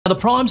The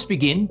primes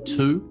begin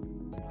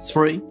 2,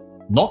 3,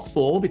 not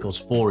 4 because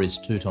 4 is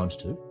 2 times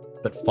 2,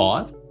 but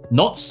 5,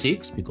 not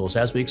 6 because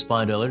as we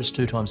explained earlier it's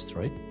 2 times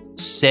 3,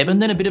 7,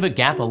 then a bit of a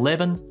gap,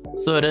 11,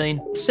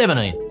 13,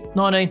 17,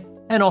 19,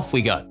 and off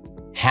we go.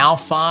 How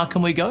far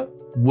can we go?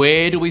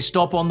 Where do we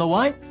stop on the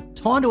way?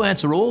 Time to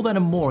answer all that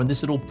and more in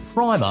this little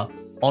primer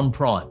on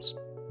primes.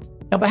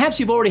 Now perhaps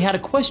you've already had a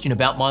question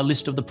about my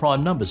list of the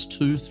prime numbers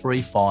 2,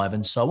 3, 5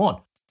 and so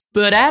on.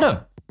 But Adam,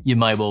 you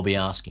may well be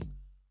asking,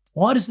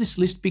 why does this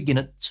list begin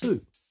at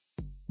 2?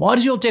 Why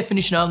does your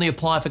definition only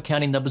apply for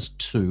counting numbers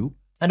 2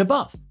 and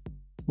above?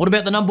 What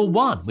about the number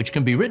 1, which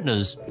can be written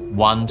as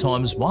 1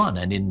 times 1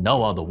 and in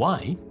no other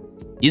way?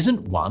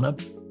 Isn't 1 a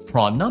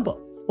prime number?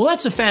 Well,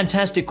 that's a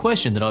fantastic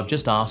question that I've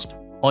just asked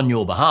on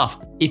your behalf.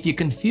 If you're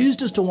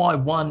confused as to why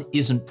 1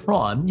 isn't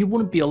prime, you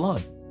wouldn't be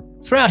alone.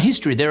 Throughout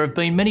history, there have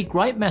been many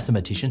great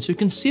mathematicians who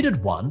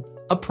considered 1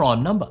 a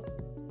prime number.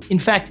 In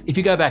fact, if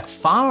you go back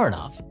far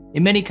enough,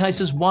 in many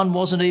cases 1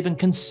 wasn't even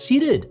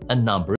considered a number